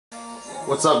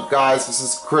What's up, guys? This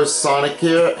is Chris Sonic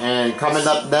here, and coming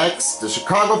up next, the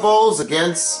Chicago Bulls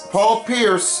against Paul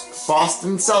Pierce,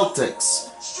 Boston Celtics.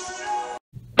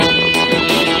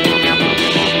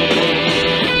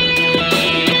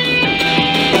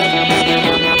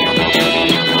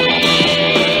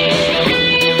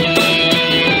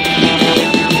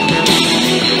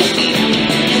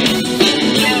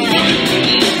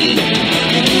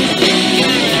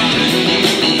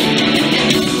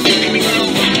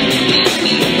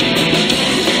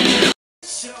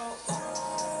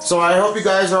 So I hope you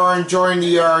guys are enjoying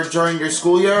your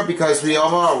school year, because we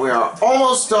are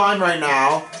almost done right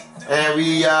now, and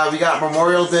we got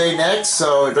Memorial Day next,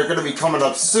 so they're gonna be coming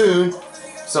up soon.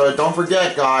 So don't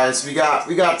forget, guys, we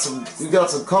got some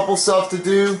couple stuff to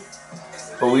do,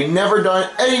 but we never done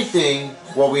anything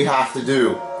what we have to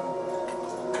do.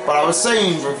 But I was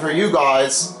saying for you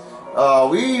guys,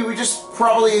 we just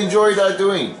probably enjoyed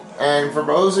doing. And for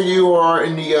those of you who are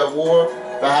in the war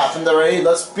that happened already,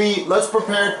 let's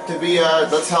prepare to be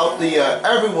let's help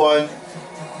everyone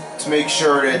to make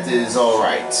sure that it is all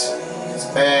right,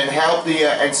 and help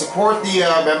and support the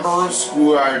members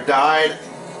who died,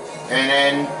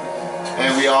 and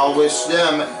we all wish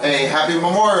them a happy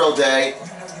Memorial Day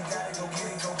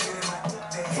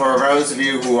for those of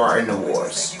you who are in the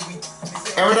wars.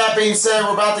 And with that being said,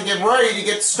 we're about to get ready to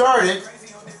get started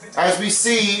as we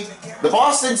see the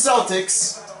Boston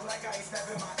Celtics.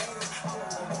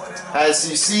 As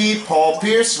you see, Paul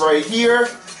Pierce right here,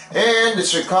 and the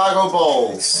Chicago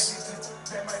Bulls.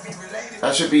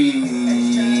 That should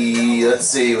be, let's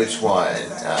see which one.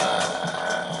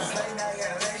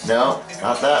 No,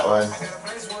 not that one.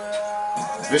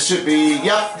 This should be,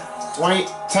 yep,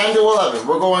 10 to 11.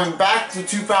 We're going back to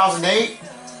 2008.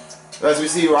 As we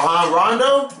see,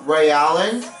 Rondo, Ray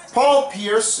Allen, Paul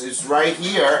Pierce is right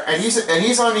here, and he's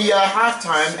on the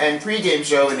halftime and pregame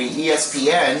show in the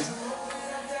ESPN.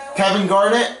 Kevin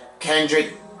Garnett,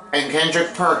 Kendrick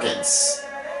Perkins.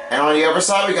 And on the other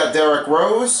side, we got Derrick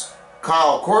Rose,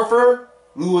 Kyle Korver,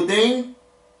 Lou Ding,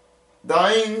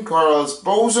 Carlos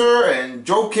Boozer, and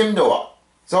Joakim Noah.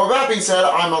 So with that being said,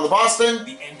 I'm on the Boston.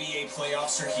 The NBA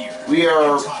playoffs are here. We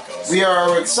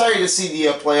are excited to see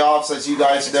the playoffs, as you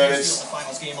guys notice. The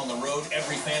finals game on the road.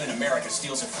 Every fan in America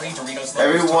steals a free Doritos.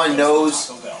 Everyone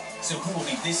knows. So who will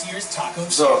be this year's taco?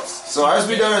 So as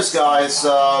we notice, guys,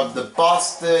 the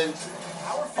Boston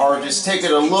are just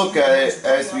taking a look at it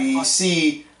as we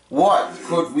see what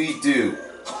could we do.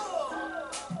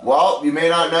 Well, you may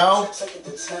not know.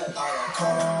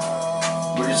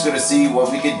 We're just gonna see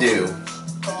what we can do.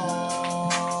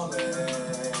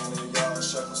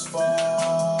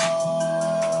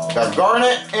 Got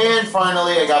Garnett, and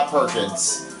finally I got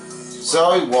Perkins.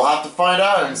 So we'll have to find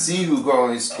out and see who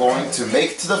is going to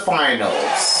make it to the finals.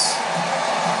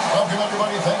 Welcome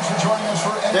everybody, thanks for joining us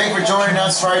Thank you for joining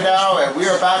us right now, and we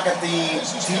are back at the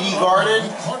TD Garden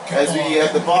as we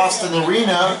at the Boston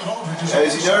Arena.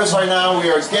 As you notice right now, we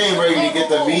are getting ready to get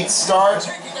the meet start.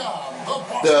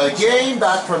 The game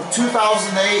back from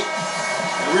 2008,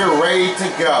 and we are ready to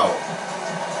go.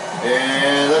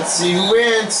 And let's see who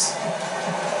wins.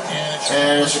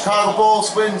 And the Chicago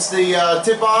Bulls wins the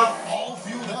tip-off,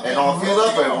 and all filled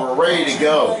up, and we're ready to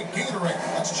go.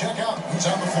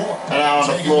 And out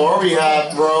on the floor, we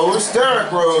have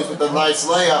Derrick Rose with a nice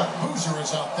layup.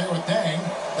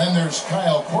 Then there's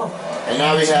Kyle Korver. And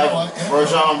now we have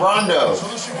Rondo.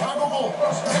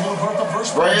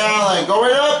 Ray Allen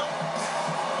going up,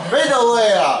 made the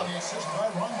layup.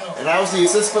 And that was the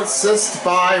assist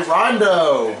by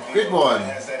Rondo. Good one.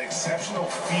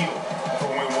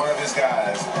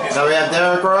 Now we have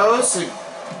Derrick Rose.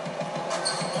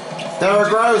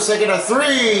 Derrick Rose taking a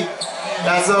three.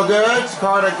 That's no good.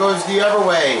 Carter goes the other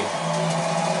way.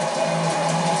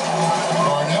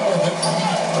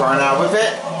 Garnett with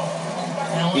it.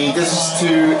 He dishes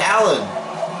to Allen.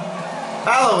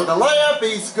 Allen with the layup.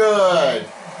 He's good.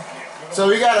 So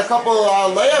we got a couple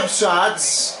layup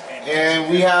shots. And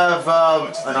we have,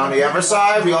 and on the other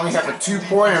side, we only have a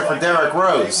 2-pointer for Derrick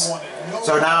Rose.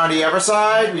 So now on the other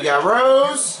side, we got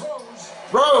Rose.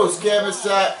 Rose can't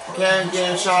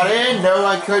get a shot in. No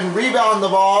one couldn't rebound the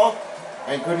ball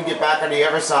and couldn't get back on the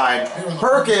other side.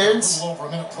 Perkins,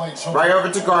 right over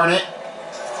to Garnett.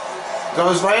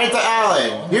 Goes right into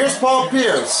Allen. Here's Paul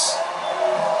Pierce.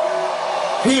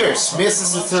 Pierce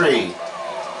misses the three.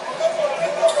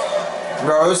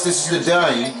 Rose, this is the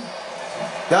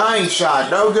dying shot,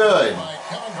 no good.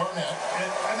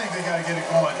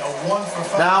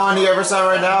 Now on the other side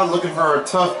right now, looking for a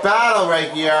tough battle right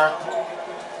here.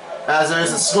 As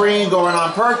there's a screen going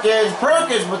on Perkins.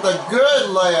 Perkins with a good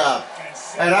layup.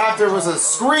 And after it was a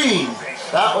screen,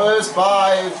 That was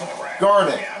by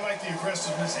Garnett. I like the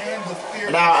aggressiveness and the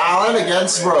fear. Now Allen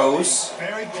against Rose.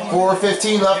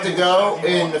 4:15 left to go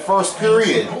in the first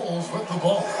period. Bulls with the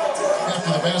ball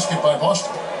after the basket by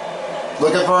Boston.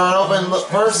 Looking for an open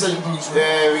person.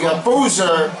 There we got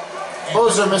Boozer.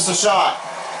 Boozer missed a shot.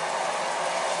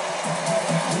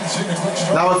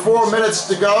 Now with 4 minutes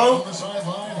to go,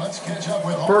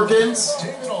 Perkins.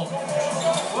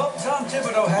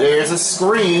 There's a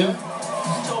screen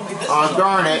on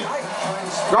Garnett.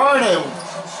 Garnett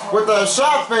with a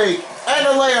shot fake and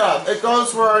a layup. It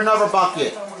goes for another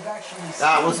bucket.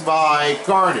 That was by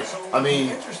Garnett. I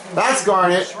mean, that's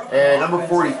Garnett. And number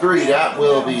 43, that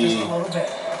will be...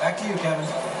 Back to you, Kevin.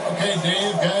 Okay,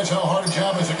 Dave, guys, how hard a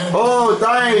job is it going to be? Oh,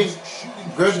 dang.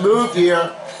 Good move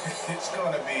here. It's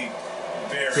going to be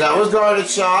very... So that was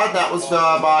Garnett's shot. That was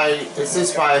by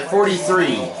assist by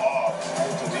 43.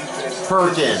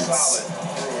 Perkins.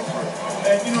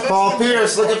 Paul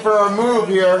Pierce looking for a move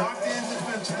here.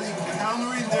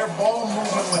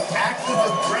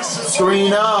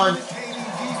 Screen on.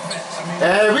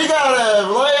 And we got a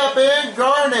layup in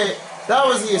Garnett. That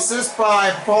was the assist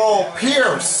by Paul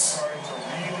Pierce.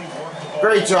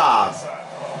 Great job.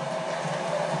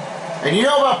 And you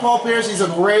know about Paul Pierce? He's a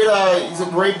great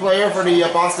player for the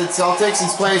Boston Celtics.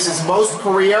 He's played his most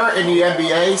career in the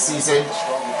NBA season,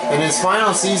 and his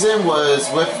final season was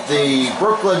with the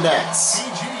Brooklyn Nets.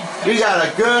 We got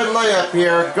a good layup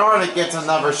here. Garnett gets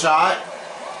another shot.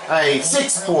 Hey,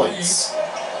 6 points.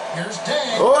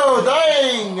 Oh,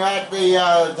 dang! At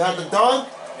the dunk.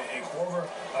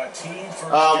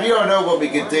 We don't know what we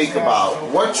can think about.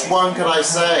 Which one can I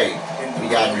say? We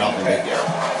got nothing to do.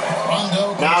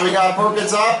 Now we got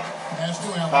Perkins up.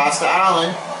 Pass to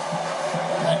Allen.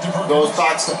 Goes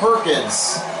back to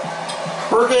Perkins.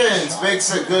 Perkins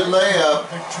makes a good layup.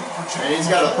 And he's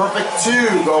got a perfect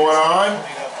 2 going on.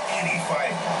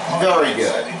 Very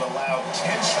good.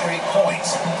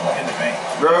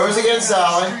 Rose against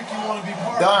Allen.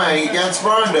 Dying against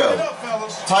Rondo.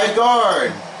 Tight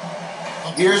guard.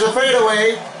 Here's a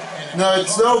fadeaway. No,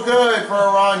 it's no good for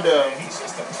Rondo.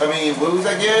 I mean, who's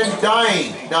again?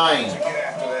 Dying.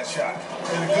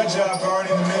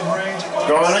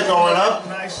 Garnett going up.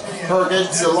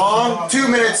 Perkins along. 2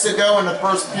 minutes to go in the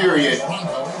first period.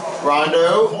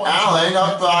 Rondo, Allen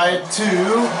up by 2.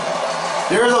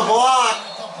 There's a block.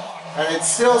 And it's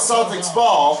still Celtics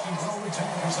ball.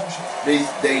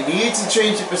 They need to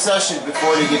change the possession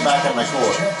before they get back on the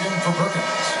court.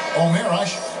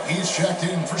 He's checked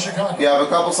in for Chicago. You have a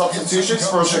couple substitutions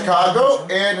for Chicago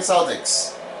and the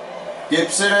Celtics.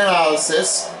 Gibson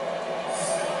analysis.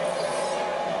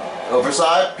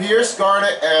 Overside, Pierce,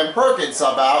 Garnett, and Perkins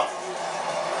sub out.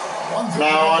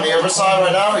 Now on the other side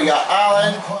right now, we got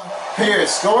Allen,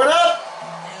 Pierce going up.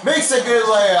 Makes a good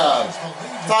layup.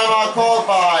 Timeout called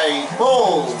by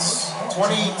Bulls.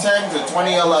 2010 to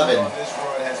 2011. This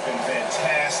run has been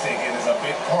fantastic. It is a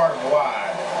big part of why.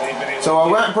 So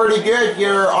it went pretty good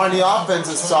here on the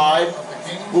offensive side.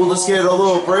 We'll just get a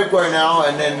little break right now,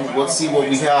 and then we'll see what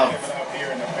we have.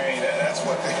 That's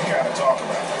what they got to talk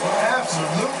about.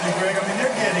 Absolutely, Greg. I mean,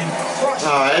 they're getting crushed.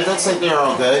 All right, looks like they're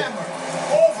all good.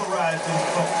 Overrized in the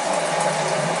post.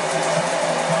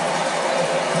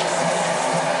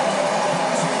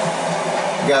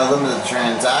 You got to limit the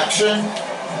transaction.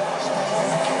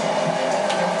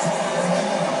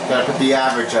 Got to put the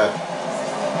average up.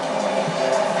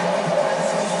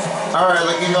 Alright,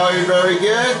 looking all very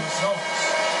good.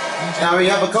 Now we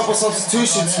have a couple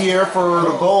substitutions here for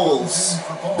the Bulls.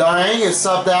 Dying is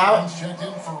subbed out.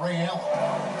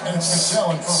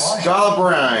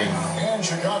 Scalabrine. And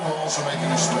Chicago also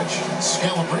making a switch.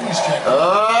 Scalabrine's checked.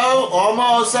 Oh,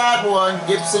 almost had one.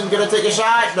 Gibson gonna take a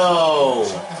shot? No.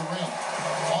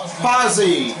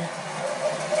 Posley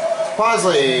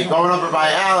going over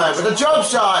by Allen with a jump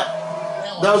shot.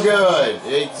 No good.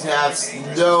 It has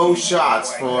no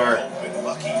shots for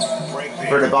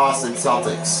the Boston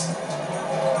Celtics.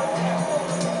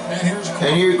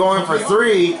 And here going for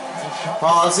 3.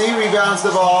 Policy rebounds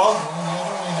the ball.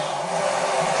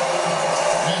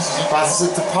 Passes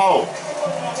it to Pope.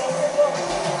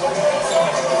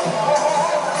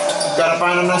 Gotta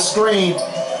find him on the screen.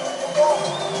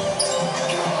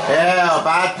 Yeah,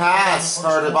 bad pass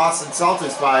for the Boston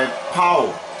Celtics by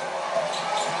Powell.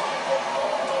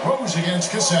 Rose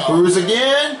against Cassell. Cruz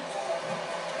again.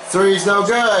 3's no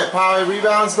good. Powell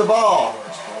rebounds the ball.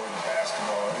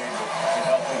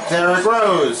 Derrick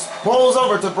Rose pulls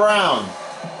over to Brown.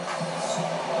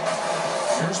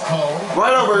 Here's Poe.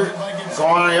 Right over.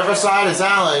 Going on the other side is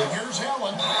Allen. Here's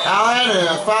Allen. Allen, and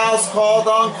a foul's called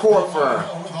on Korfer.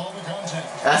 With all the content.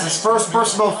 That's his first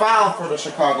personal foul for the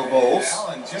Chicago Bulls.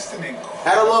 Allen, just an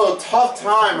Had a little tough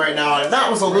time right now, and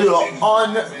that was a little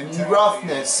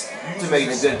unroughness to make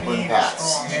a good one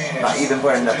pass. Not even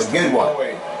putting up a good one.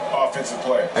 Offensive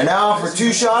player. And now for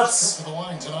two shots,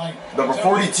 number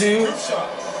 42. Group shot.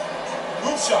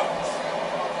 Group shot.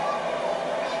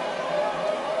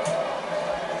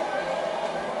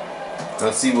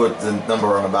 Let's see what the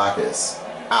number on the back is.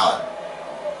 Allen.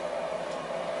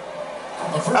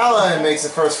 Allen makes the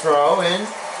first throw in.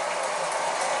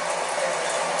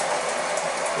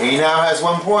 He now has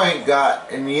 1 point. Got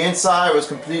in the inside, was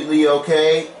completely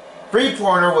okay.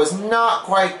 Three-pointer was not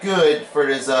quite good for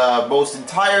this most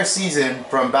entire season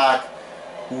from back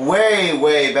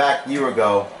way back a year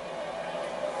ago.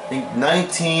 I think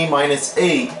 19 minus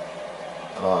 8.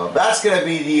 That's gonna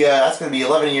be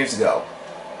 11 years ago.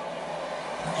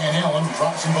 And Allen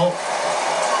drops them both.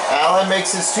 Allen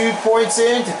makes his 2 points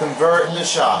in to convert the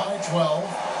shot. 12.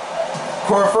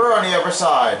 Corfer on the other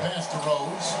side. Pass to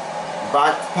Rose.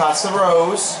 Back past the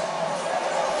Rose.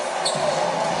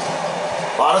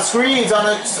 A lot of screens on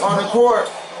the court.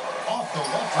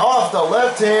 Off the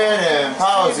left hand, and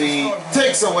Posey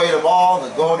takes away the ball to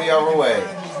go the other way.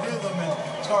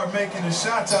 Start making the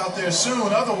shots out there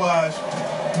soon, otherwise, ...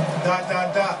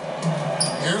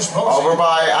 Here's Posey. Over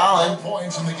by Allen.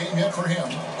 Points in the game yet for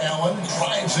him. Allen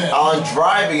drives in. Allen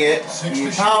driving it.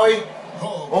 Howie,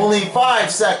 only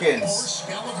 5 seconds.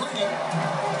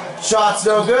 Shots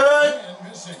no good.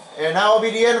 And that will be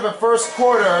the end of the first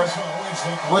quarter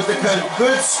with a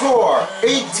good score,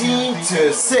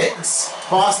 18-6.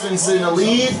 Boston's in the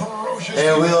lead,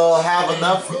 and we'll have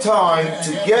enough time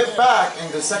to get back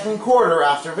in the second quarter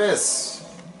after this.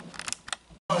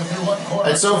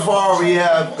 And so far we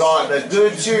have got the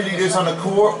good cheerleaders on the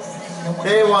court.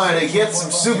 They wanted to get some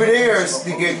souvenirs to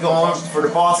get going for the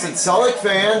Boston Celtics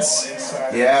fans.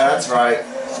 Yeah, that's right.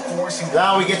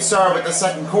 Now we get started with the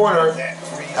second quarter,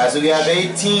 as we have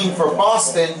 18 for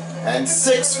Boston and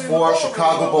 6 for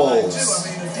Chicago Bulls.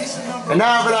 And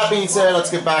now, with that being said, let's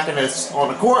get back in this on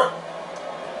the court.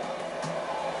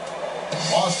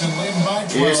 Boston leading by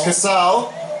 12. Here's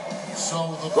Cassell.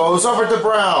 Goes over to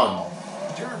Brown.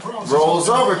 Rolls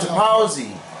over to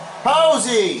Posey.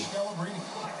 Posey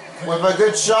with a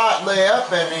good shot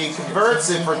layup, and he converts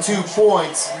it for 2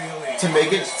 points to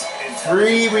make it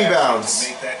 3 rebounds.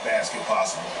 Make that basket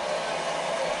possible.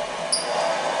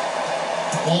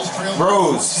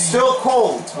 Rose, still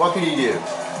cold. What can he do?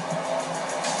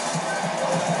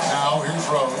 Now here's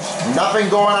Rose. Nothing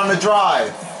going on the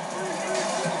drive.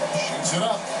 Shoots it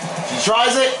up. He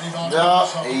tries it. No,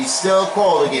 he's still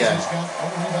cold again. He's got 4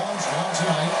 rebounds now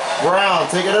tonight. Brown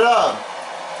taking it up.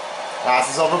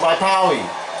 Passes over by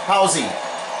Posey.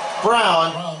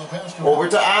 Brown over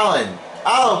to Allen.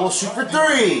 Allen will shoot for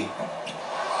 3.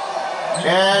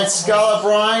 And Scala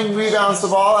Bryan rebounds the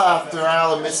ball after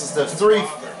Allen misses the 3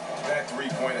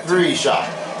 shot.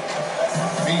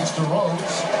 Feeds to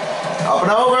Rose. Up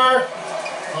and over.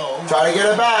 Try to get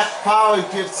it back. Powell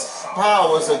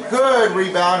was a good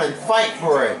rebound and fight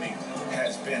for it.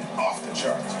 Has been off the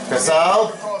charts.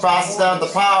 Cassell passes down to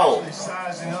Powell.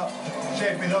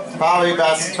 Powell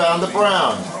passes down to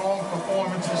Brown.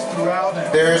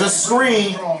 There's a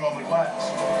screen.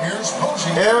 Here's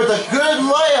Posey. There was a good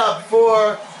layup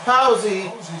for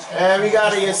Posey, and we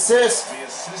got the assist.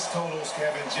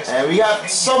 And we got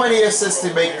so many assists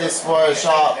to make this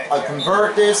shot,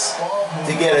 convert this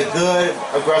to get a good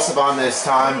aggressive on this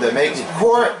time to make the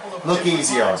court look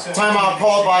easier. Timeout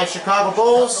called by Chicago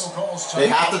Bulls. They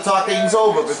have to talk things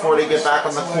over before they get back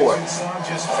on the court.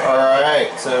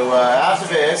 Alright, so after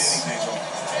this,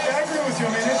 I agree with you. I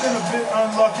mean, they've been a bit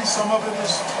unlucky. Some of it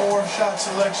is poor shot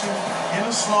selection. In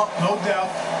a slump, no doubt.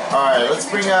 all right, let's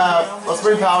bring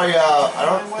Powey. I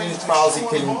don't think Posey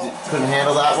couldn't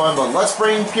handle that one, but let's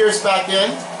bring Pierce back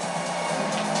in.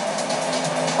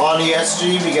 On the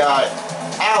SG, we got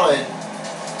Allen.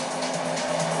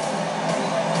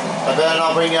 And then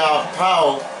I'll bring out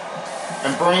Powell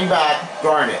and bring back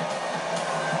Garnett.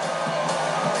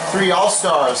 3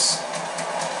 All-Stars.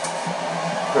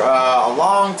 A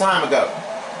long time ago.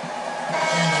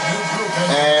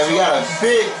 And we got a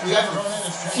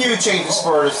few changes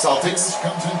for the Celtics.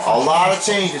 A lot of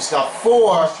changes. Got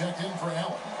 4.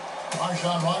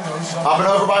 Up and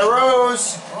over by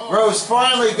Rose. Rose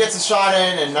finally gets a shot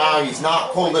in, and now he's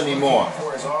not cold anymore.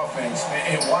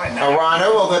 And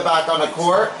Rondo will get back on the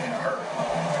court.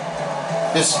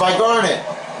 This is by Garnett.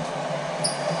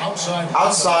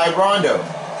 Outside Rondo.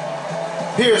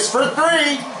 Pierce for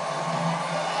 3.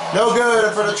 No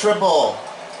good for the triple.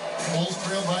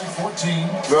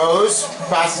 Rose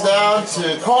passes down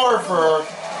to Corfer.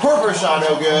 Corfer shot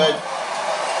no good.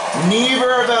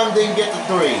 Neither of them didn't get the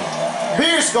three.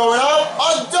 Pierce going up.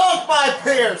 A dunk by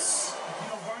Pierce.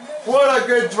 What a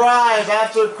good drive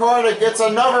after Carter gets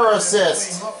another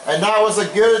assist. And that was a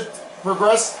good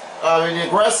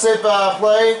aggressive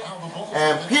play.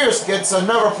 And Pierce gets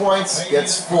another points,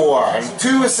 gets 4 and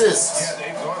 2 assists.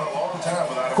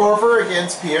 Corver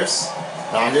against Pierce.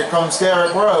 Now here comes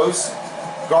Derrick Rose.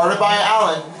 Guarded by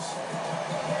Allen.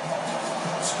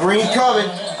 Screen coming.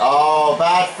 Oh,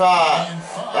 bad foul.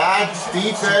 Bad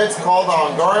defense called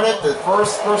on Garnett. The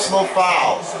first personal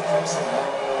foul.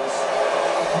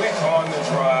 Quick on the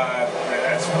drive.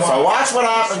 So watch what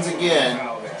happens again.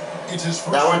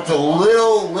 That went a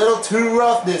little too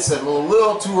roughness and a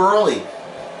little too early.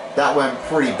 That went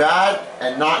pretty bad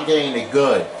and not getting it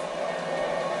good.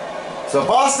 So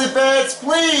Boston fans,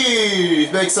 please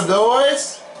make some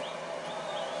noise.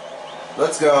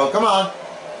 Let's go. Come on.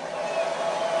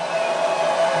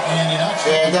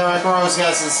 And Derrick Rose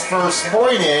has his first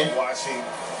point in.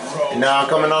 And now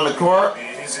coming on the court,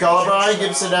 Scalabrine,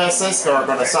 Gibson, and Cisco are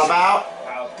going to sub out.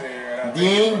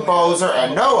 Dean, Bozer,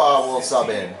 and Noah will sub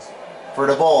in for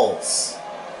the Bulls.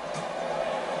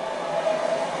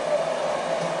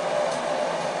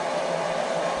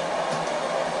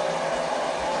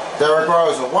 Derrick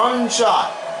Rose with one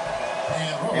shot.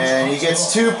 And he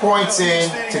gets 2 points in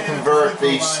to convert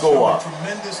the score.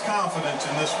 Tremendous confidence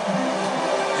in this one.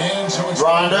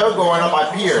 Rondo going up by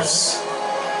Pierce.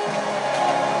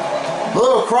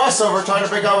 Little crossover trying to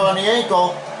pick up on the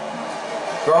ankle.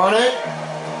 Garnett.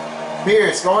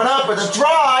 Pierce going up with a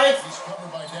drive.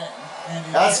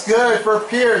 That's good for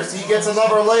Pierce. He gets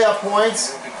another layup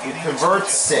points. He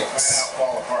converts 6.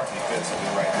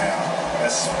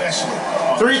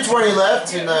 3:20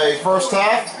 left in the first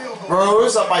half.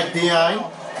 Rose up by Dine.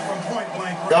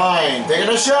 Dine taking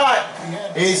a shot.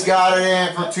 He's got it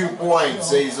in for 2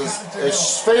 points. He's a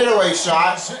fadeaway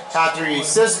shot after he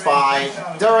assists by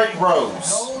Derrick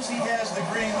Rose.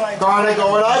 Garnett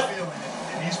going up.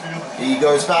 He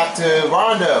goes back to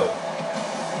Rondo.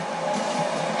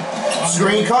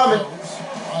 Screen coming.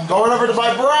 Going over to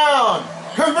by Brown.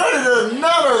 Converted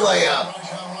another layup.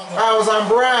 That was on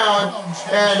Brown.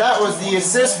 And that was the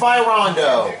assist by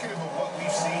Rondo.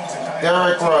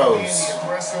 Derrick Rose.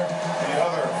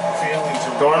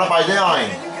 Going up by Dine.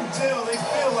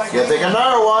 He'll take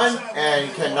another one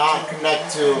and cannot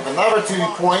connect to another 2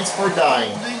 points for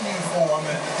Dine.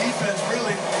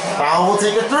 Brown will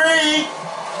take a 3.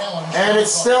 And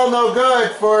it's still no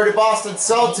good for the Boston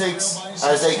Celtics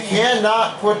as they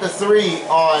cannot put the 3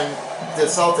 on the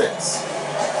Celtics.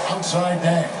 Outside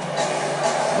Dang.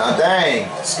 Now Dang.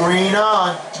 Screen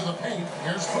on.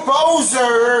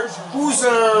 Bozer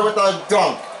with a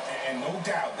dunk. And no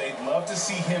doubt they'd love to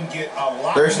see him get a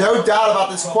lot. There's no doubt about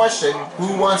this question.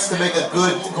 Who wants to make a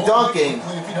good dunking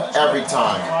every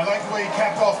time?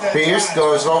 Pierce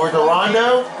goes over to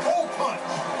Rondo.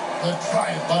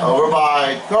 Over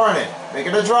by Garnett.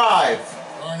 Making a drive.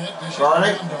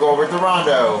 Garnett go over to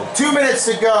Rondo. 2 minutes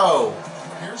to go.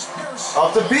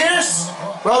 Up to Pierce.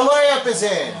 Well, layup is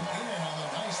in.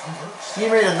 He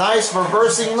made a nice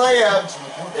reversing layup.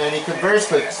 And he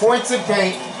converts with points in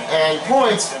paint and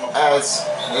points as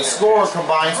the score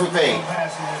combines with 8.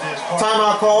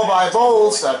 Timeout call by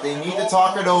Bulls that they need to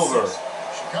talk it over.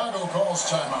 Chicago calls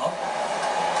timeout.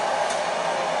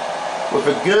 With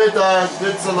a good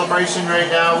celebration right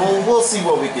now, we'll see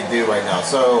what we can do right now.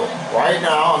 So right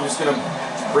now, I'm just gonna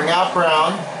bring out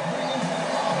Brown,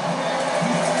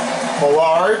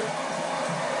 Pollard,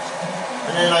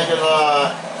 and then I can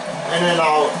and then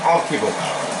I'll keep him.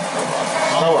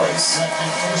 No worries.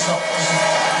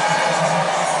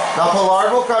 Now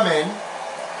Pollard will come in,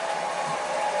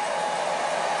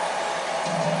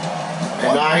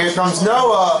 and now here comes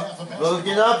Noah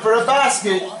looking up for the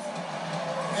basket.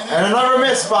 And another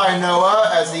miss by Noah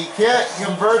as he can't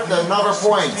convert the number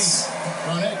points.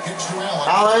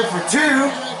 Allen for 2.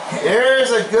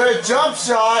 Here's a good jump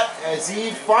shot as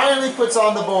he finally puts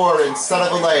on the board instead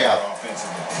of a layup.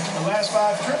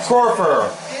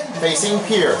 Corfer facing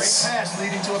Pierce.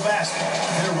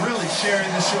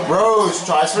 Rose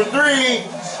tries for 3.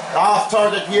 Off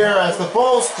target here as the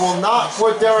Bulls will not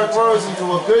put Derrick Rose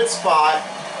into a good spot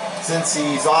since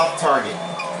he's off target.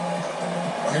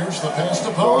 Here's the pass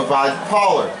to Pollard. By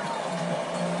Pollard.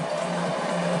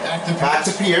 Back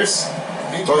to Pierce.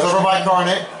 Goes over by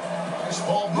Garnett.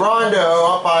 Rondo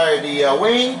up by the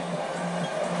wing.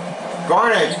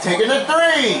 Garnett taking the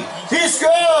 3. He's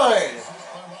good.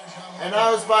 And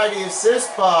that was by the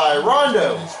assist by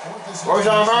Rondo.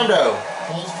 Rajon Rondo.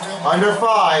 Under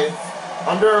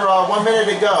 1 minute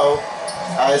to go.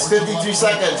 It's 53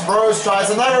 seconds. Rose tries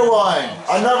another one.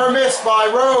 Another miss by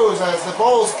Rose as the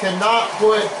Bulls cannot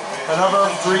put another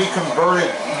 3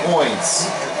 converted points.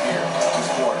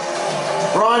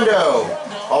 Rondo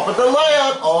up at the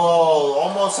layup. Oh,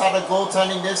 almost had a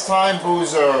goaltending this time.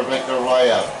 Boozer make the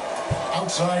layup.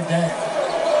 Outside down.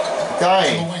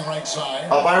 Okay.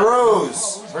 Up by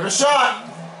Rose for the shot.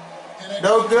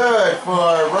 No good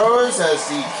for Rose as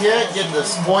he can't get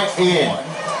this point in.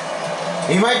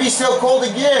 He might be still cold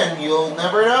again. You'll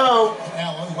never know.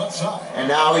 And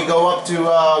now we go up to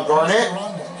Garnett.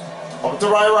 Up to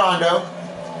Rondo.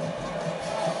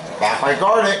 Back by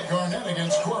Garnett.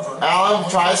 Allen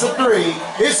tries a 3.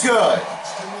 It's good.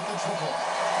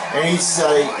 And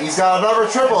he's got another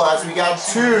triple as we got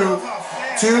two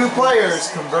players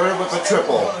converted with a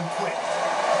triple.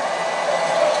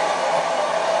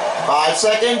 5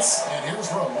 seconds.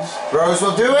 Rose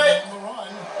will do it.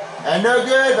 And no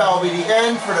good. That will be the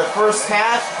end for the first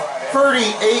half.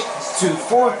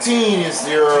 38-14 is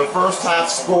your first half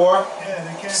score.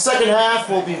 Second half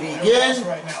will begin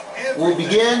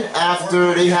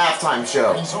after the halftime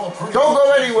show. Don't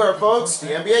go anywhere, folks. The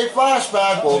NBA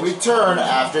Flashback will return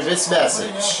after this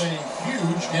message.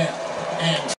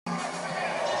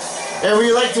 And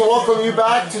we'd like to welcome you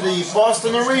back to the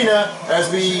Boston Arena as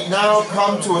we now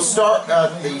come to a start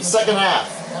at the second half.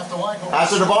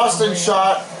 After the Boston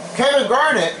shot, Kevin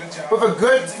Garnett with a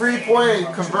good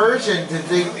 3-point conversion to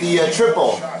the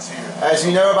triple. As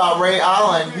you know about Ray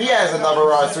Allen, he has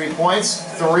another 3 points,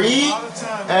 3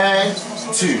 and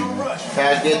 2.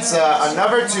 That gets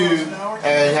another 2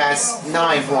 and has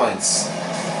 9 points.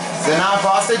 So now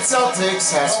Boston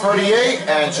Celtics has 38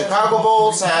 and Chicago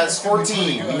Bulls has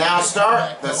 14. We now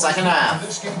start the second half.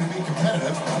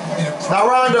 Now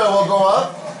Rondo will go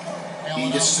up. He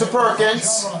just to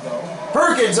Perkins.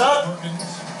 Perkins up.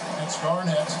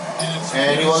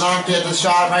 And he will not get the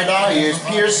shot right now. Here's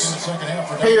Pierce.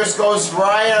 Pierce goes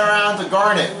right around to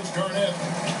Garnett.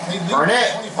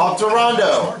 Garnett up to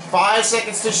Rondo. 5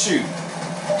 seconds to shoot.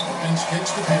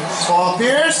 Ball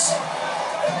Pierce.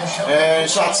 And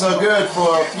shot so good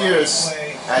for Pierce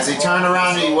as he turned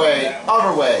around the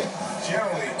other way.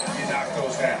 Generally, you knock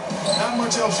those down. Not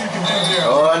much else you can do there.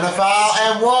 Oh, and a foul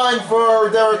and 1 for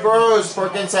Derrick Rose.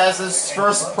 Perkins has his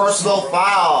first personal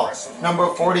foul, number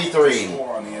 43.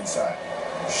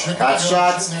 That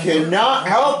shots cannot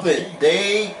help it.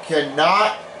 They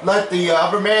cannot let the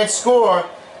other man score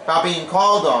without being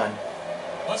called on.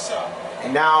 What's up?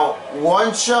 And now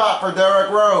 1 shot for Derrick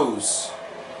Rose.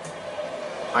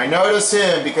 I noticed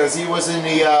him because he was in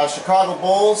the Chicago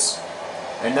Bulls,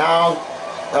 and now,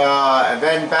 and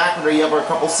then back for the other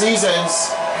couple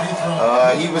seasons,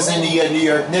 he was in the New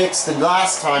York Knicks the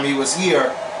last time he was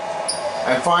here.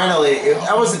 And finally,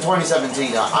 that was in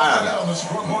 2017, I don't know.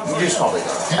 You just probably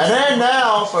don't. And then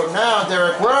now,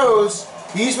 Derrick Rose,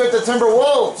 he's with the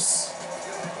Timberwolves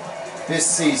this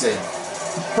season.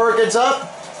 Perkins up.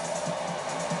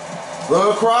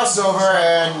 Little crossover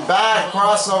and bad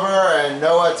crossover, and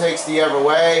Noah takes the other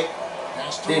way.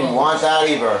 Didn't want that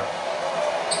either.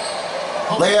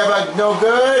 Layup no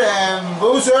good, and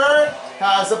Boozer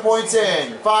has the points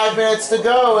in. 5 minutes to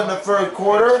go in the third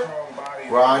quarter.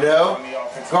 Rondo,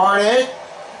 Garnett,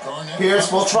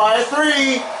 Pierce will try a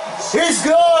 3. He's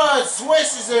good!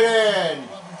 Swishes it in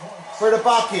for the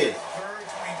bucket.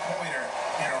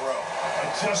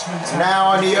 Now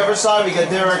on the other side, we got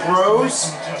Derrick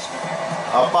Rose.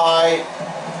 Up by,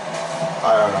 I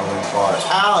don't know what you call it,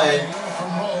 Allen.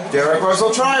 Derrick Rose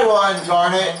will try one.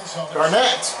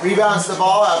 Garnett rebounds the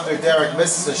ball after Derrick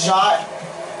misses a shot.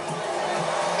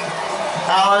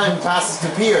 Allen passes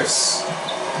to Pierce.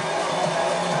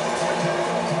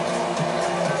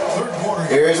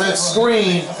 Here's a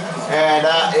screen, and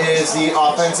that is the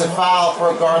offensive foul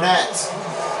for Garnett.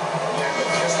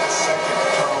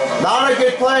 Not a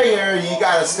good play here. You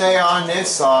got to stay on this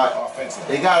side.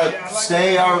 They got to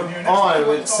stay on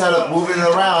instead of moving it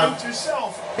around.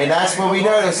 And that's what we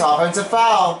notice. Offensive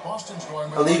foul.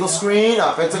 Illegal screen.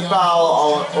 Offensive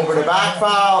foul. Over the back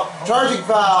foul. Charging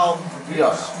foul. You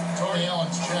don't know.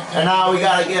 And now we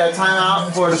got to get a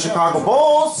timeout for the Chicago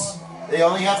Bulls. They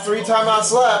only have 3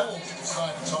 timeouts left.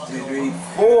 2, 3,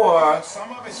 4.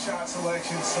 Some of his shot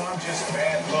selection, some just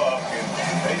bad luck.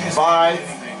 And they just 5,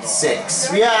 6.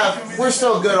 We're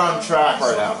still good on track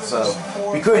right now, so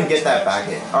we couldn't get that back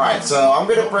in. Alright, so I'm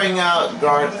gonna bring out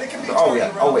Garnett. Oh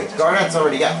yeah, oh wait, Garnett's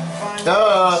already got.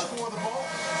 Duh!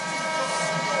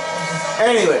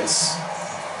 Anyways,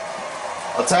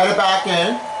 let's head it back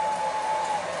in.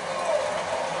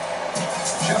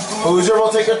 Boozer will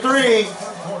take a 3.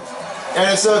 And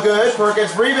it's so good.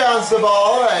 Perkins rebounds the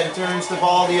ball and turns the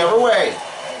ball the other way.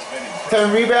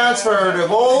 10 rebounds for the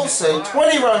Bulls and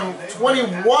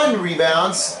 21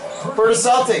 rebounds for the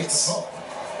Celtics.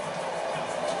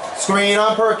 Screen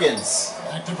on Perkins.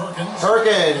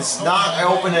 Perkins not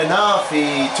open enough.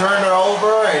 He turned it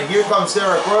over, and here comes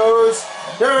Derrick Rose.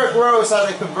 Derrick Rose had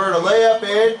to convert a layup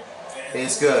in.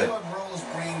 It's good.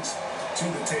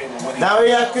 Now we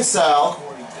have Cassell.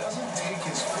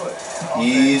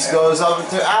 He goes over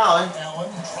to Allen.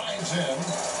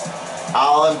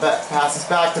 Allen passes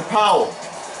back to Powell.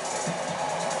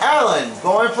 Allen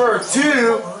going for a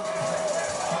 2.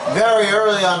 Very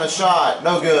early on the shot.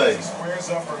 No good. Squares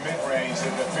up for mid-range, the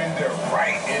defender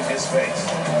right in his face.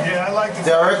 Yeah, I like the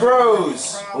Derrick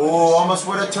Rose. Ooh, almost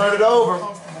would have turned it over.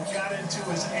 got into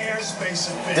his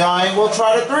airspace a bit. Dying will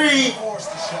try to 3.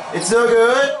 It's no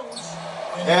good.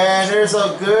 And there's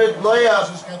a good layup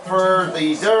for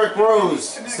the Derrick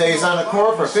Rose. Stays on the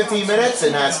court for 15 minutes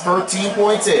and has 13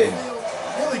 points in.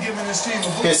 Really giving this team a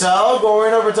boost. Cassell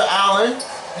going over to Allen.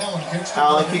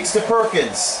 Allen kicks to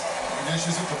Perkins.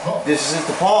 Dishes it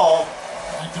to Paul.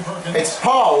 It's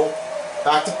Paul.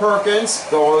 Back to Perkins.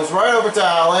 Goes right over to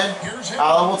Allen.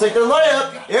 Allen will take the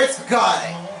layup. It's got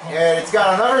it. And it's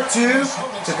got another 2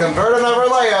 to convert another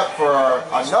layup for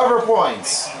another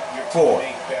points. 4.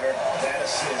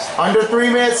 Under 3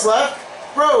 minutes left.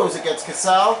 Rose against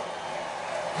Cassell.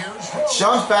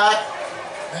 Jump back.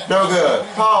 No good.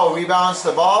 Powell rebounds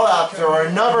the ball after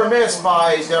another miss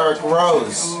by Derrick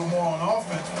Rose.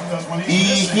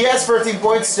 He has 13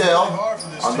 points still.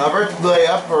 Another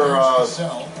layup for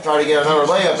try to get another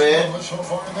layup in.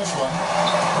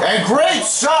 And great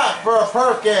shot for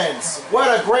Perkins. What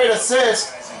a great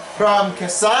assist from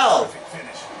Cassell.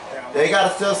 They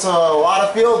got a lot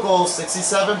of field goals,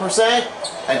 67%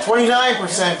 and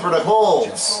 29% for the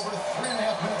Bulls.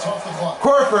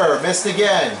 Korver missed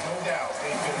again.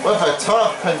 With a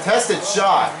tough contested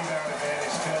shot.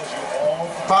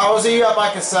 Fouls up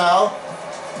by Cassell.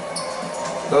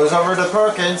 Goes over to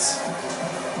Perkins.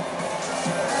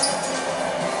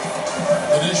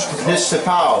 Dish to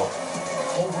Powell.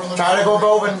 Try to go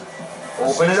open.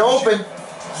 Open and open.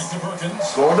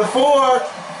 Going to 4.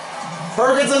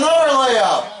 Perkins another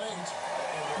layup.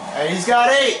 And he's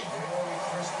got 8.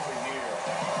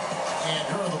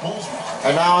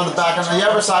 And now on the back on the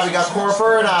other side we got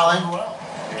Korver and Allen.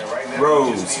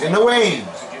 Rose in the wing.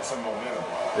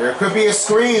 There could be a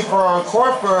screen for a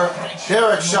Korver.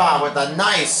 Derrick shot with a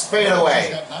nice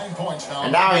fadeaway.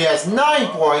 And now he has 9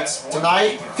 points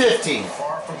tonight, 15.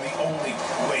 Far from the only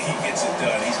way he gets it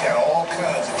done. He's got all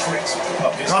kinds of tricks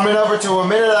up his Coming over to a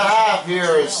minute and a half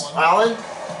here is Allen.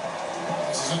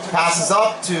 Passes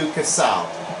up to Cassell.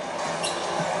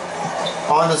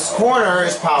 On this corner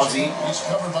is Powell.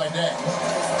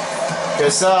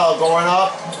 Cassell going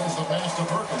up.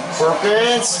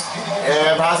 Perkins.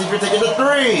 And Powell for taking the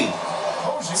 3.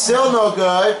 Still no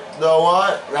good. Though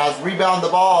what? Has rebounded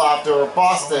the ball after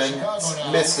Boston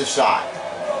missed the shot.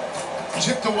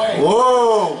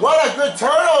 Whoa! What a good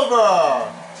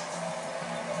turnover!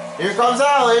 Here comes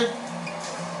Allen.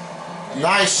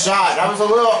 Nice shot. That was a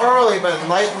little early, but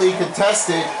lightly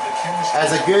contested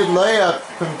as a good layup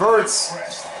converts.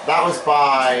 That was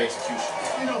by...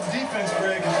 You know, the defense,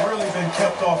 Greg, has really been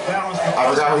kept off balance. I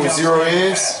forgot who 0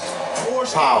 is.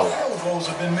 Powell.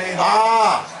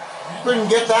 Couldn't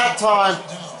get that time.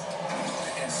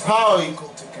 Powell.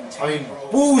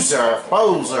 Boozer.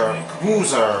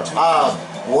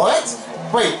 What?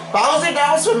 Wait, Bowser?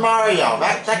 That was from Mario.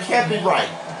 That can't be right.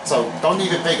 So don't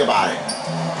even think about it.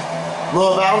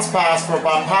 Little bounce pass for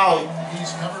Powell.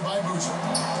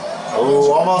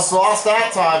 Oh, almost lost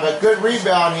that time. A good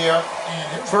rebound here.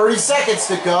 30 seconds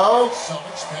to go.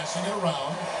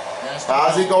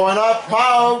 Powell going up.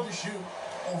 Powell.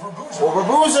 Over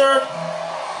Boozer.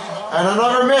 And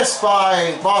another miss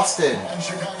by Boston.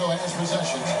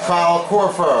 Kyle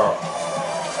Korver.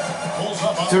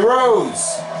 To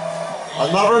Rose.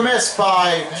 Another miss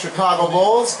by Chicago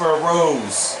Bulls for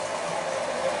Rose.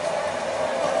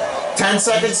 10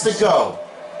 seconds to go.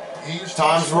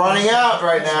 Time's running out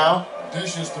right now.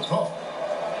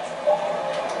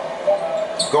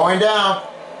 Going down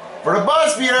for the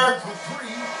buzz beater.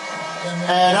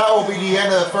 And that will be the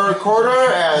end of the 3rd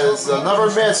quarter as another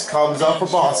miss comes up for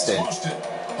Boston.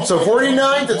 So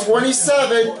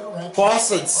 49-27,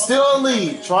 Boston still in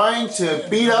lead, trying to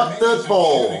beat up the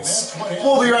Bulls.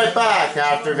 We'll be right back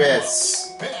after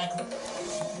this.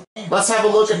 Let's have a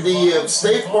look at the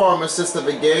State Farm assist of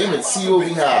the game and see what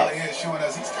we have. He's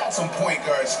got some point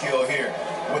guard skill here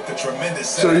with the tremendous.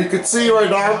 So you can see right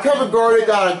now, Kevin Gordon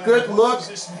got a good look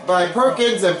by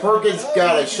Perkins, and Perkins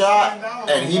got a shot,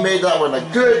 and he made that one a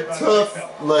good, tough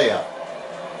layup.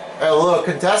 a little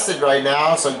contested right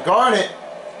now. So Garnett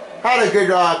had a good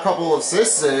couple of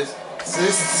assists.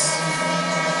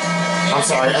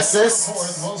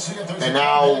 And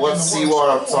now let's see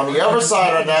what's on the other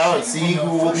side right now and see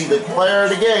who will be the player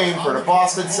of the game for the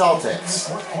Boston Celtics.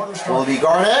 Will it be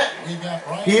Garnett,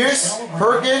 Pierce,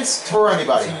 Perkins, or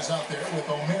anybody?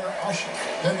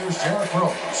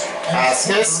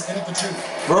 Assist,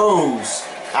 Rose.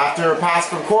 After a pass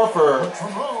from Korfer,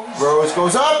 Rose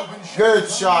goes up. Good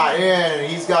shot in.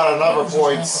 He's got another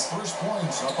points.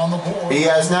 He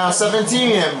has now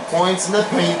 17 and points in the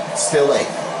paint. Still 8.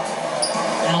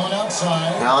 Allen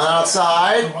outside. Allen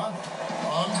outside.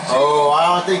 Oh, I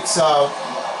don't think so.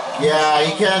 Yeah,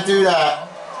 he can't do that.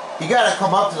 You gotta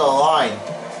come up to the line.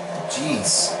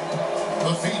 Jeez.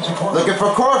 Looking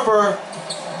for Korfer.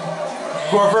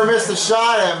 Korfer missed the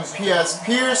shot and P.S.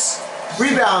 Pierce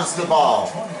rebounds the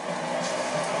ball.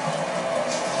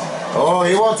 Oh,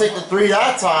 he won't take the 3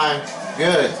 that time.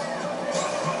 Good.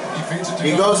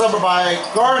 He goes over by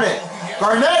Garnett.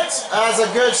 Garnett has a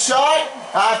good shot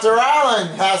after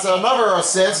Allen has another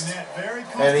assist.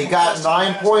 And he got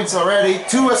 9 points already.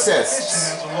 2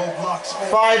 assists.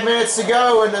 5 minutes to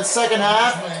go in the second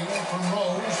half.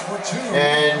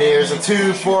 And there's a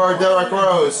 2 for Derrick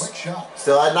Rose.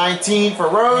 Still at 19 for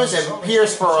Rose and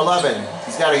Pierce for 11.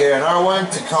 He's got to get another one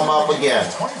to come up again.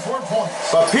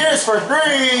 But Pierce for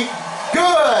 3.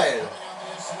 Good!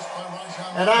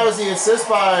 And that was the assist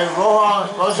by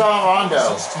Rajon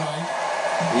Rondo.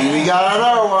 We got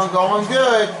another one going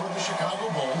good.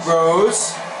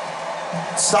 Rose.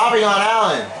 Stopping on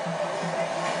Allen.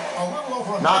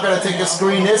 Not going to take the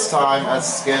screen this time.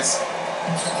 That's Skis.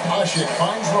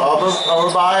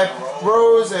 Over by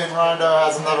Rose, and Rondo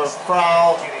has another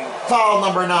foul. Foul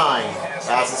number 9.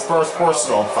 That's his first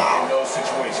personal foul.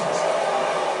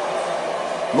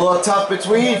 A little tough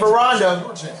between for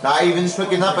Rondo. Not even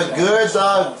picking up a good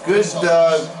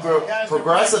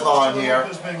progressive on here.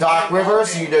 Doc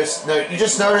Rivers, you just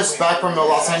noticed back from the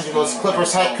Los Angeles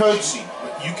Clippers head coach.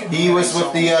 He was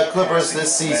with the Clippers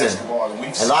this season.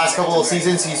 And last couple of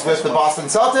seasons, he's with the Boston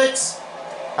Celtics.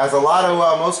 Has a lot of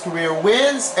most career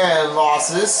wins and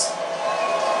losses.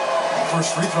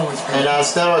 First free throw is good. And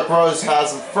as Derrick Rose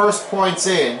has the first points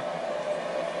in.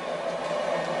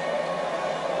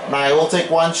 Now he will take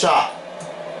 1 shot.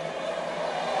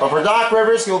 But for Doc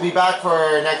Rivers, he'll be back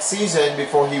for next season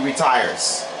before he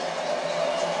retires.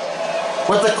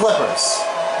 With the Clippers.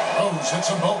 Rose hits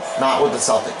them both. Not with the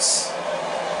Celtics.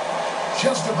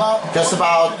 Just about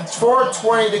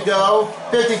 4:20 to go.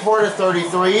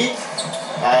 54-33.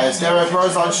 As Derrick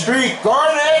Rose on streak.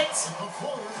 Garnett!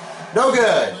 No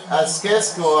good. As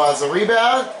Skis has a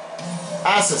rebound.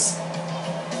 Assist.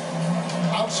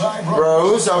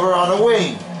 Rose over on the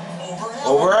wing.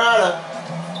 Over Adam.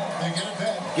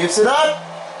 Gives it up.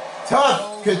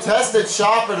 Tough contested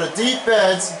shot for the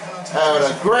defense. And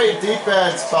a great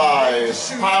defense by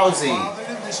Posey.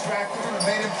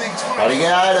 Got to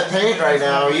get out of the paint right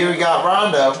now. Here we got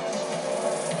Rondo.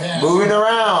 Moving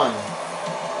around.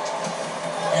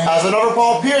 Has another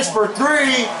ball. Pierce for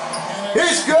 3.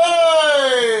 He's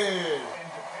good!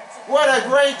 What a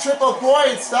great triple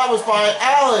points. That was by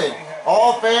Allen.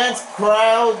 All fans,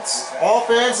 crowds, all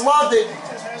fans loved it.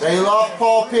 They love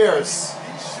Paul Pierce.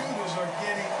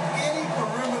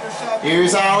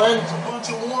 Here's Allen.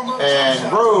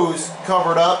 And Rose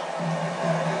covered up.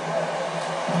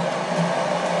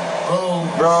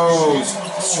 Rose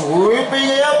swooping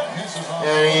it up.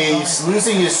 And he's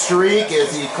losing his streak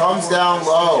as he comes down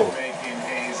low.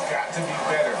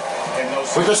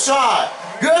 With a shot.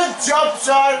 Good jump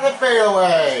shot in the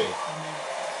fadeaway.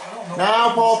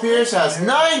 Now Paul Pierce has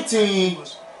 19.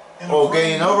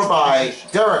 Getting over by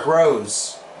Derrick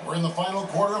Rose. We're in the final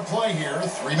quarter of play here.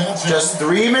 3 minutes. Just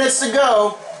 3 minutes to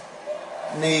go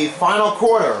in the final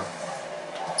quarter.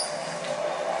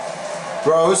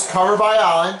 Rose covered by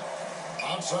Allen.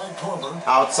 Outside Korver.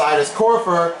 Outside is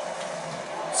Korfer.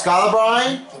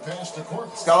 Scalabrine.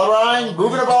 Scalabrine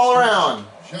moving the ball around.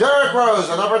 Derrick Rose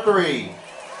on number 3.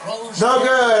 No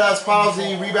good as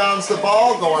Posey rebounds the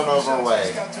ball going over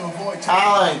away.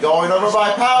 Allen going over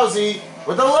by Posey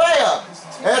with the layup.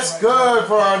 It's good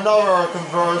for another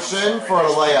conversion for the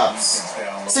layups.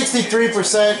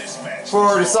 63%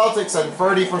 for the Celtics and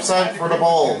 30% for the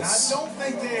Bulls. I don't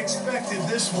think they expected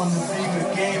this one to be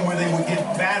the game where they would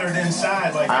get battered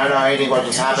inside like that. I don't know anything what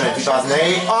just happened in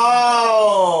 2008.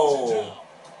 Oh!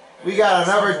 We got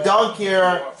another dunk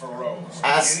here.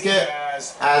 As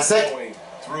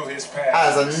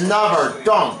another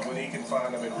dunk.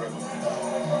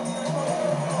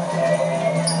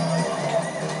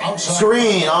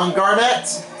 Screen on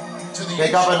Garnett.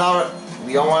 Pick up another.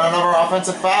 We don't want another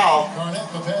offensive foul. Garnett,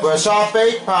 the pass. But a shot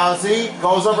fake, Posey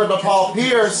goes over to Paul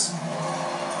Pierce.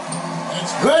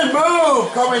 Good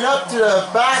move coming up to the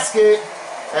basket.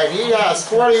 And he has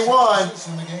 21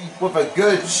 with a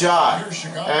good shot.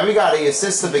 And we got the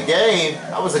assist of the game.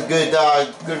 That was a good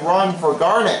good run for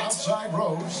Garnett. Outside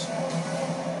Rose.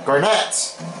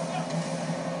 Garnett.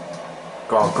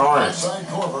 Garnett. Outside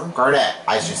Corver. Garnett,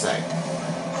 I should say.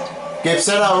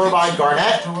 Gibson over by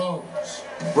Garnett. To Rose.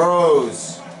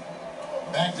 Rose.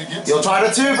 Back to Gibson. You'll try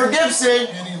the 2 for Gibson.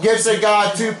 Gibson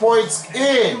got 2 points You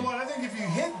in. know what? I think if you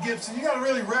hit Gibson, you got to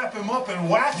really wrap him up and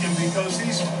whack him because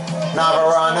he's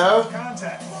Navarro.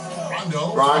 contact.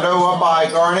 Rondo up by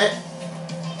Garnett.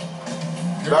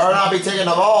 Better not be taking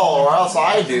the ball or else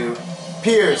I do.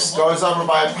 Pierce goes over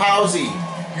by Posey.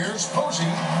 Here's Posey.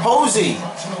 Posey.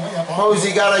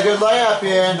 Posey got a good layup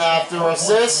in after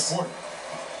assist.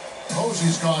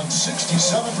 Posey's gone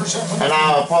 67% from the And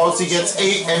now Posey gets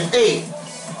 8 and 8.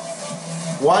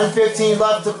 1:15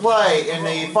 left to play in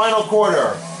the final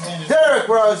quarter. Derrick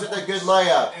Rose with a good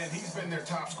layup. And he's been their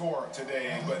top scorer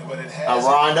today, but it has.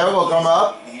 Rondo will come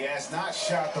up. He has not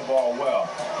shot the ball well.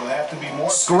 He'll have to be more.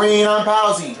 Screen on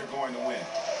Posey. They're going to win.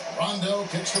 Rondo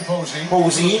kicks to Posey.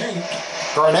 Posey.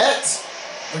 Garnett.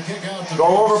 The kick out to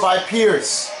Go over Pierce. by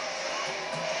Pierce.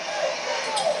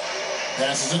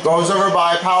 Passes it. Goes over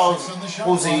by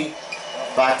Posey.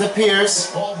 Back to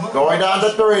Pierce. Going down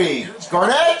to 3.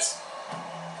 Garnett.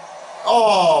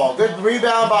 Oh, good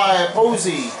rebound by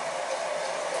Posey.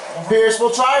 Pierce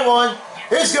will try one.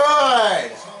 It's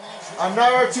good.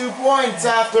 Another 2 points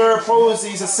after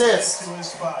Posey's assist.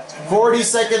 40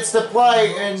 seconds to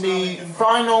play in the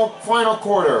final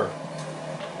quarter.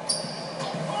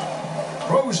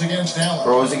 Rose against Allen.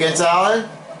 Rose against Allen.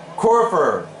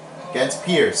 Corfer against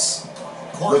Pierce.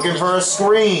 Looking for a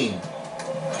screen.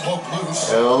 Cloak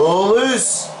loose. A little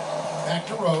loose. Back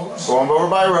to Rose. Going over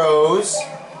by Rose.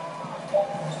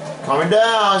 Coming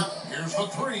down. Here's the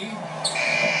 3.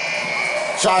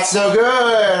 Shot so good.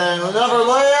 And another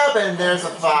layup. And there's a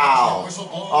foul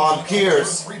on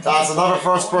Pierce. That's another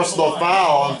first personal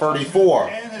foul on 34.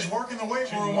 And his work in the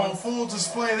weight room on full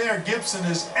display there. Gibson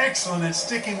is excellent at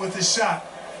sticking with his shot,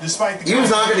 despite the. He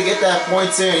was not going to get that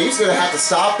points in. He's going to have to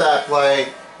stop that play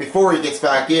before he gets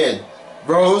back in.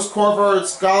 Rose, Corver,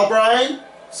 Scalabrine,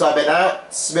 subbing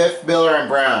out. Smith, Miller, and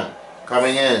Brown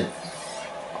coming in.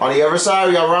 On the other side,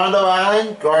 we got Rondo,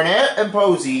 Allen, Garnett, and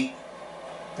Posey.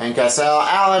 And Cassell,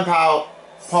 Allen,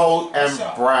 Poe, and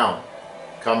Brown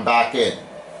come back in.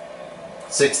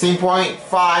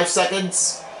 16.5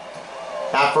 seconds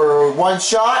after one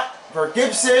shot for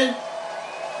Gibson.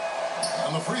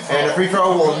 And the free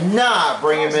throw will not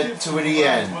bring him into the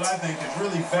end. What I think is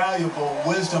really valuable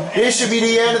wisdom. This should be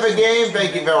the end of the game.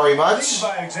 Thank you very much.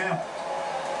 By example.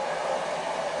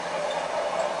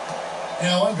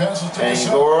 Allen passes to And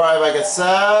Cassell. go right by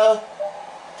Cassell. And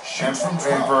Shoots from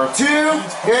for 2,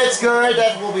 it's good.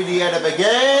 That will be the end of the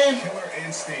game. Killer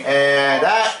instinct. And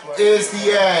that is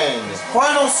the end.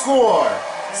 Final score,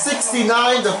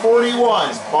 69 to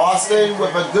 41. Boston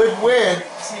with a good win.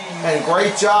 And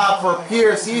great job for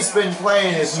Pierce. He's been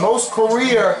playing his most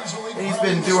career. And he's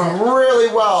been doing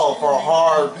really well for a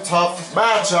hard, tough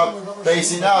matchup.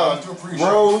 Facing out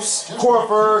Rose,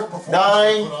 Corfer,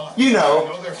 9. You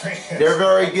know, they're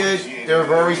very good. They're a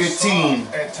very good team.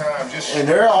 And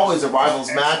they're always a rivals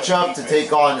matchup to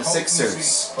take on the Sixers.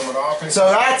 So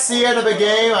that's the end of the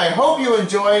game. I hope you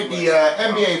enjoyed the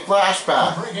NBA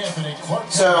Flashback.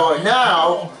 So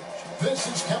now,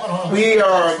 we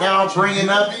are now bringing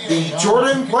up the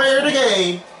Jordan player of the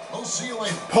game,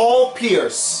 Paul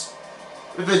Pierce.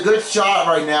 With a good shot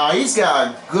right now. He's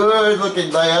got a good looking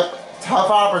layup.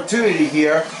 Tough opportunity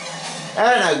here.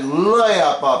 And a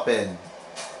layup up in.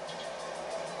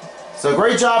 So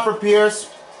great job for Pierce.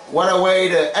 What a way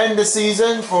to end the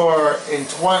season in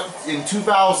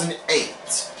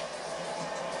 2008.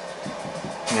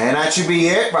 And that should be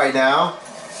it right now.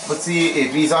 Let's see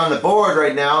if he's on the board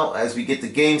right now as we get the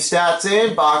game stats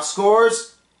in. Box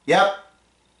scores. Yep.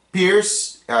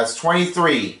 Pierce has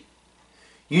 23.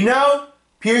 You know,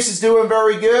 Pierce is doing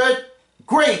very good.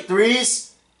 Great threes.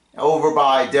 Over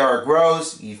by Derrick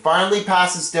Rose. He finally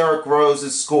passes Derrick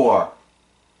Rose's score.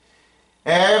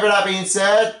 And with that being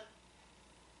said,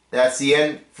 that's the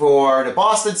end for the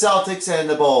Boston Celtics and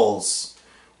the Bulls.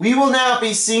 We will now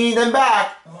be seeing them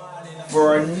back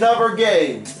for another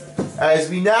game. As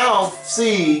we now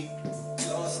see,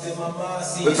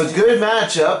 with a good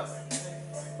matchup,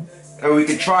 and we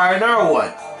can try another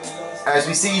one. As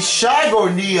we see Shaq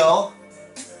O'Neal,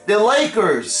 the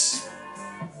Lakers,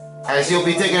 as he'll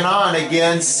be taking on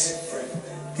against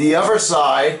the other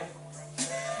side,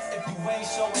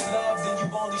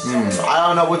 I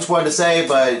don't know which one to say,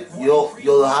 but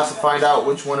you'll have to find out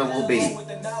which one it will be.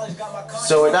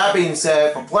 So with that being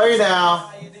said, for play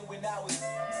now,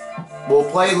 we'll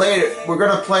play later. We're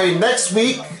gonna play next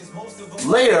week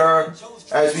later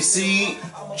as we see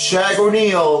Shaq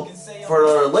O'Neal for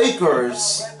the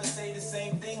Lakers.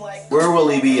 Where will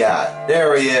he be at?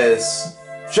 There he is.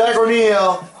 Shaq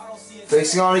O'Neal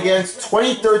facing on against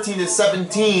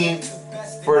 2013-17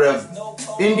 for the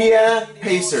Indiana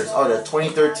Pacers. Oh, the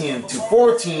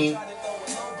 2013-14.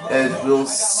 And we'll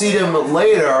see them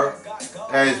later,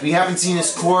 as we haven't seen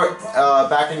his court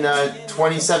back in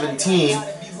 2017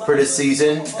 for this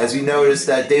season. As we noticed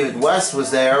that David West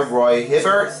was there, Roy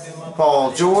Hibbert,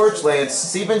 Paul George, Lance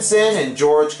Stevenson, and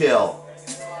George Hill.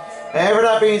 And with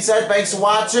that being said, thanks for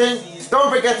watching. Don't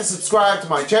forget to subscribe to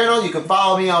my channel. You can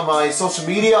follow me on my social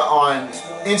media on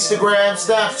Instagram,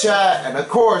 Snapchat, and of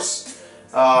course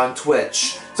on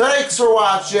Twitch. So thanks for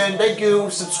watching. Thank you,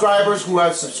 subscribers who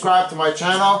have subscribed to my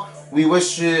channel. We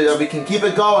wish that we can keep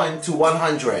it going to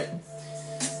 100.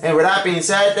 And with that being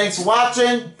said, thanks for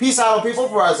watching. Peace out, people,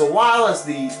 for as a while as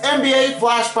the NBA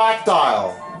Flashback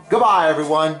dial. Goodbye,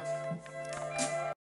 everyone.